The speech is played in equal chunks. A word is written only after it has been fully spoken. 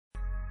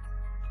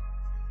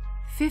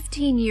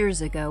15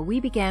 years ago, we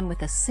began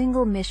with a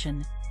single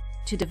mission: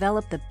 to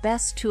develop the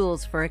best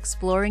tools for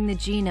exploring the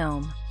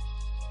genome.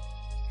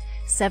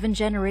 7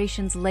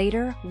 generations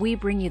later, we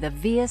bring you the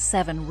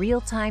ViiA7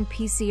 Real-Time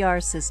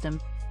PCR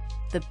System,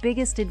 the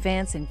biggest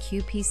advance in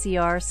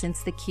qPCR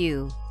since the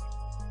Q.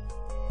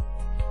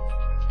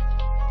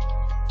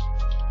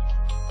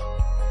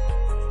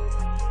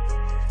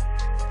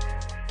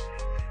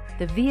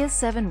 The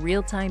ViiA7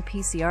 Real-Time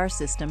PCR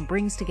System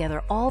brings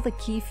together all the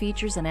key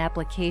features and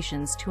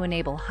applications to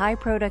enable high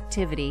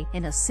productivity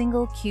in a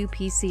single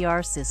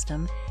qPCR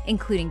system,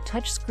 including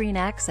touchscreen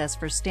access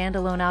for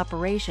standalone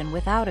operation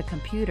without a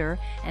computer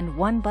and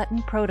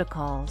one-button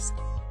protocols.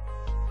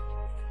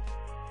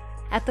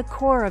 At the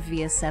core of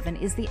ViiA7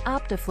 is the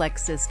OptiFlex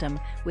system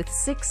with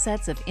 6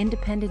 sets of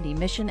independent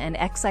emission and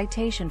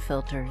excitation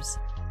filters.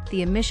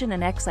 The emission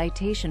and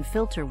excitation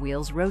filter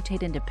wheels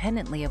rotate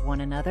independently of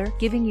one another,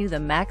 giving you the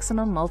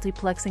maximum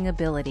multiplexing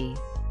ability.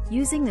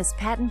 Using this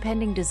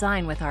patent-pending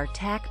design with our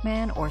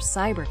TaqMan or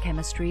cyber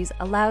chemistries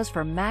allows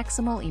for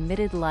maximal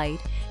emitted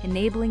light,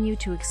 enabling you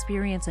to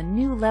experience a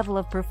new level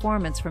of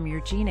performance from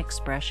your gene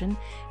expression,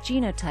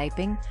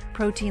 genotyping,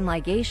 protein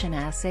ligation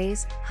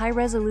assays,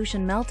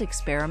 high-resolution melt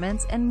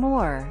experiments, and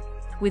more.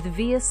 With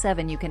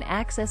ViiA7, you can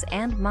access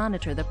and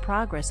monitor the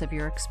progress of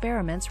your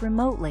experiments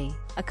remotely.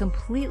 A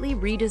completely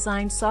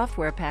redesigned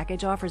software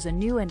package offers a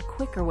new and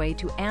quicker way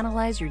to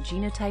analyze your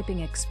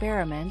genotyping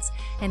experiments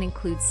and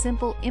includes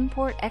simple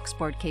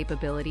import-export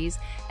capabilities,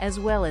 as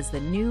well as the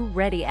new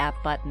Ready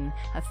app button,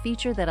 a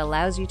feature that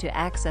allows you to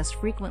access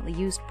frequently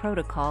used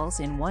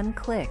protocols in one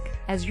click.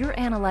 As you're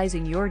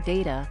analyzing your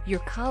data, your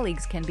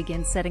colleagues can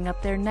begin setting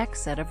up their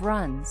next set of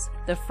runs.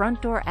 The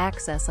front door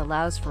access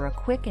allows for a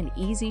quick and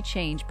easy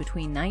change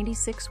between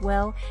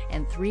 96-well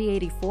and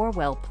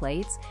 384-well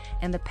plates,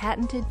 and the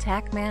patented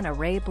TaqMan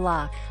Array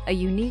block, a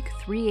unique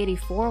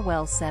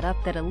 384-well setup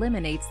that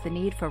eliminates the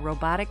need for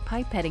robotic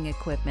pipetting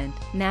equipment.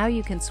 Now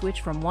you can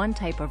switch from one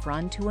type of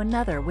run to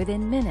another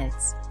within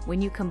minutes.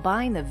 When you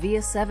combine the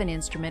ViiA7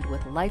 instrument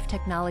with Life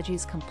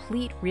Technologies'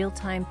 complete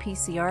real-time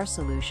PCR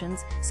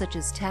solutions, such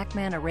as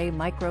TaqMan Array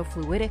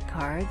microfluidic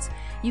cards,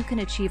 you can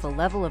achieve a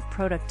level of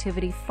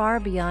productivity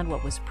far beyond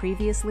what was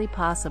previously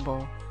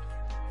possible.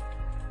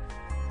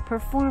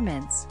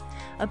 Performance.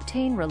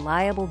 Obtain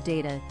reliable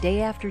data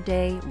day after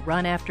day,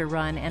 run after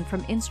run, and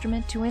from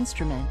instrument to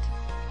instrument.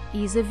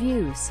 Ease of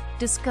use.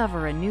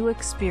 Discover a new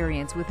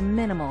experience with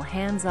minimal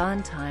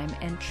hands-on time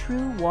and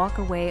true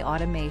walk-away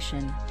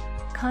automation.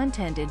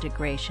 Content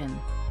integration.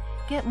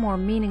 Get more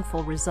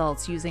meaningful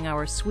results using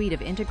our suite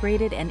of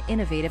integrated and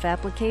innovative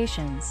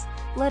applications.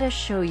 Let us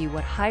show you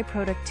what high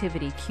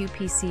productivity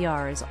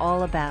qPCR is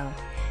all about.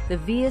 The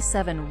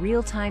ViiA7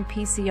 Real-Time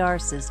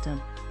PCR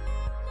System.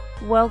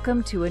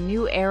 Welcome to a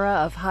new era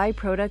of high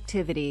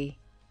productivity.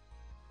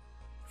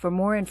 For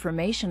more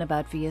information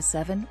about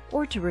ViiA7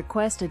 or to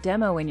request a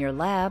demo in your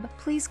lab,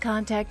 please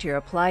contact your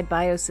Applied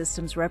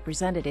Biosystems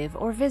representative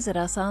or visit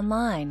us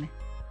online.